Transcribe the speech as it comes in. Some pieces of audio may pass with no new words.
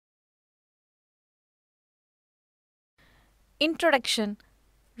Introduction.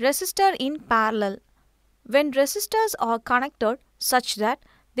 Resistor in parallel. When resistors are connected such that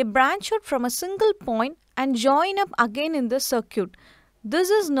they branch out from a single point and join up again in the circuit,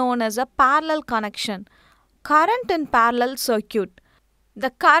 this is known as a parallel connection. Current in parallel circuit. The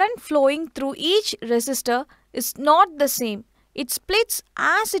current flowing through each resistor is not the same. It splits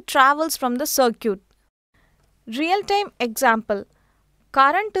as it travels from the circuit. Real-time example.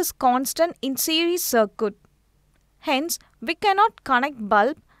 Current is constant in series circuit. Hence, we cannot connect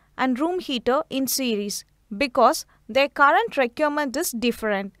bulb and room heater in series because their current requirement is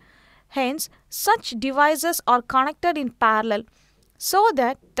different. Hence, such devices are connected in parallel so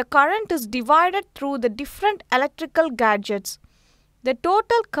that the current is divided through the different electrical gadgets. The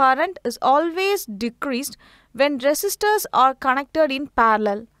total current is always decreased when resistors are connected in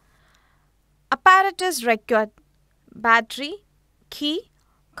parallel. Apparatus required: battery, key,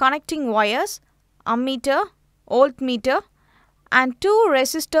 connecting wires, ammeter, voltmeter, and 2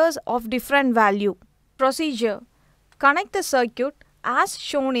 resistors of different value. Procedure: connect the circuit as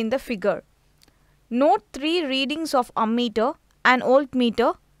shown in the figure. Note 3 readings of ammeter and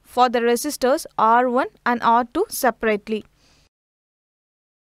voltmeter for the resistors R1 and R2 separately.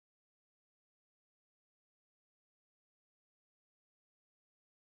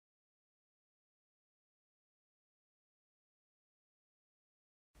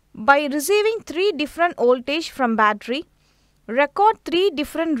 By receiving 3 different voltage from battery, record 3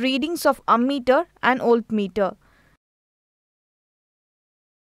 different readings of ammeter and voltmeter.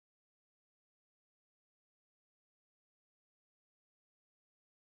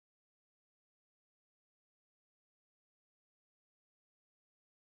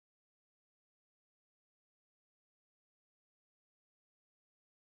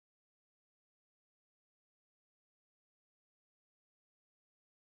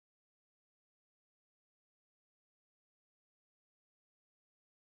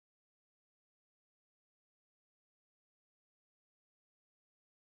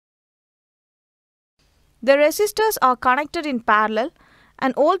 The resistors are connected in parallel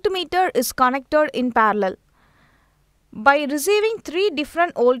and voltmeter is connected in parallel. By receiving 3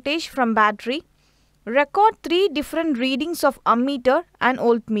 different voltage from battery, record 3 different readings of ammeter and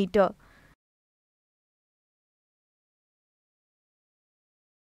voltmeter.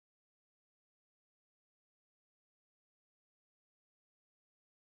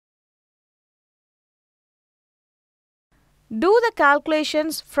 Do the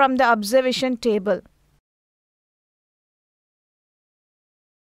calculations from the observation table.